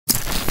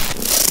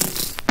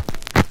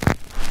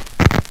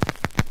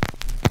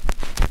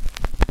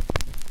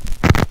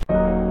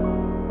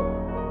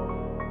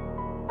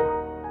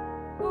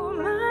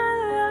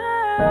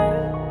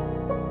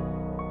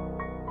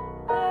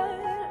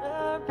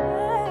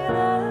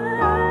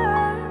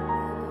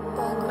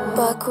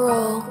back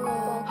row.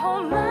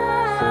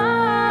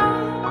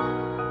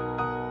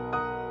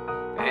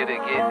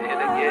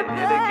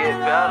 It'll get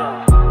better.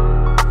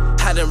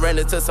 I done ran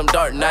into some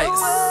dark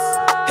nights.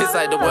 It's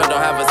like the world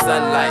don't have a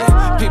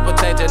sunlight. People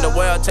changing, the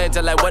world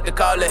changing, like what to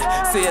call it.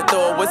 See it through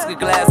a whiskey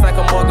glass like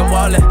a Morgan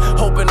Wallen.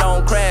 Hoping I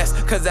don't crash,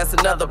 cause that's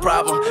another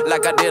problem.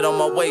 Like I did on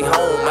my way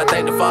home, I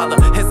thank the Father.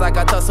 It's like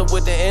I tussled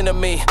with the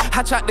enemy.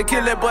 I tried to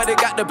kill it, but it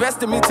got the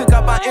best of me, took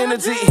out my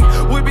energy.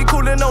 We be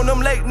cooling on them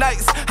late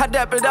nights. I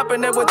dap it up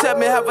and they would tell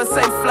me have a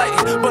safe flight.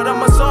 But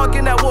I'm a shark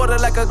in that water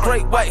like a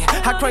great white.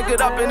 I crank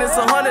it up and it's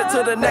 100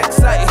 to the next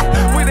site.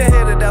 We done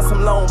headed down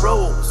some long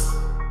roads,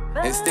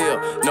 and still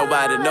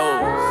nobody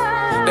knows.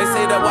 They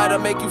say that white'll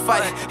make you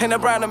fight and the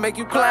brown'll make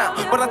you clown,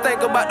 but I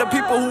think about the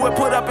people who were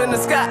put up in the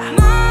sky.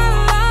 My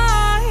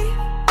life,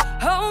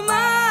 oh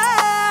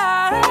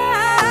my life.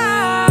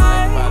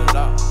 Think about it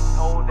all.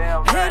 Whole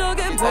damn thing. It'll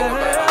get Think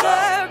about it all.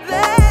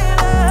 better.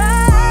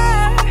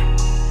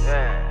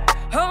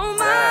 Yeah. Oh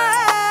my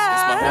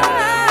It's my whole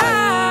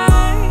damn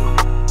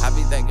life. I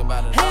be thinking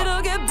about it all.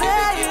 It'll get It'll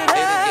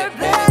get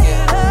better.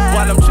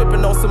 While I'm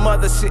tripping on some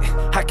other shit,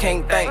 I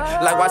can't think.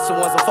 Like watch the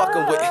ones I'm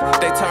fucking with,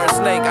 they turn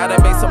snake. I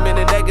done made so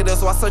many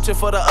negatives while searching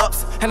for the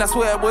ups, and I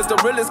swear it was the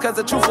realest, cause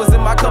the truth was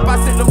in my cup. I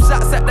sent them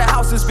shots at the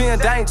house as being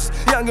dangerous,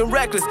 young and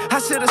reckless. I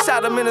should've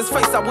shot him in his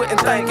face, I wouldn't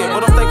thank it,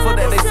 but I'm thankful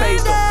that they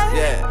saved him.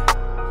 Yeah.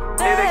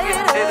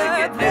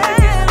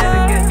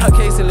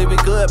 Occasionally we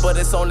good, but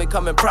it's only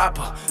coming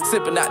proper.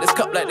 Sipping out this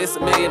cup like this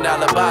 $1 million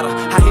bottle.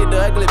 I hit the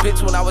ugly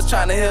bitch when I was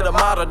trying to hit a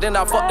model. Then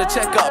I fucked the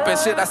check up and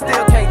shit, I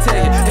still can't tell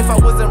you. If I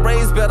wasn't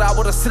raised better, I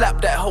would've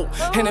slapped that hoe.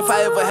 And if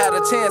I ever had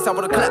a chance, I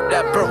would've clapped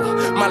that bro.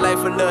 My life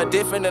a little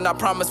different and I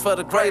promise for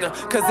the greater.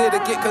 Cause it'll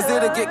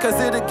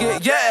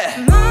get,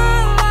 yeah.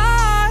 My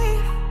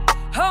life,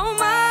 oh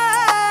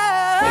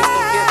my. It's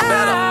gon' get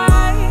better.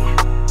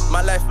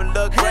 My life a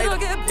little greater. It'll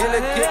get,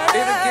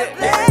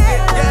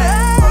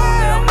 yeah.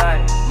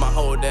 My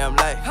whole damn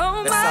life. That's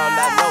all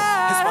I know.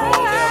 It's my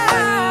whole damn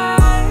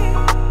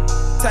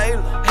life.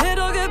 Taylor.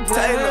 It'll get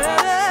Taylor.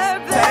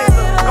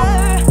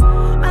 better.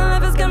 My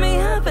life has got me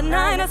up at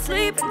night. I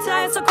sleep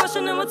tight, so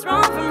questioning what's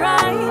wrong from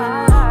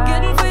right.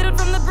 Getting faded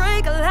from the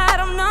break of light.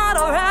 I'm not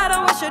alright.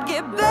 I wish I'd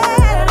get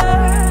better.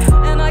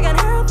 And I can't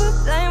help but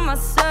blame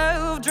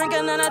myself.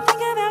 Drinking and I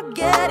think about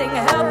getting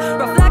help.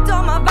 Reflect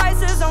on my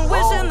vices and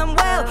wishing them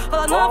well.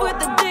 Fall in love with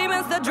the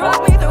demons that drag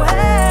me through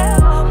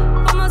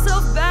hell. Put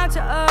myself back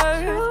to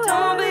earth.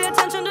 Don't pay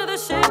attention to the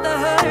shit that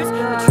hurts.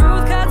 The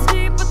truth cuts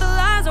deep, but the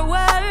lies are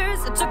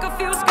worse. It took a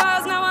few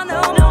scars, now I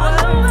know my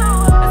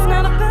worth. It's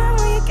not about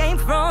where you came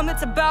from,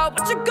 it's about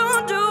what you're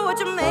gonna do, what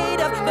you're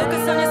made of.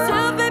 Focus on yourself.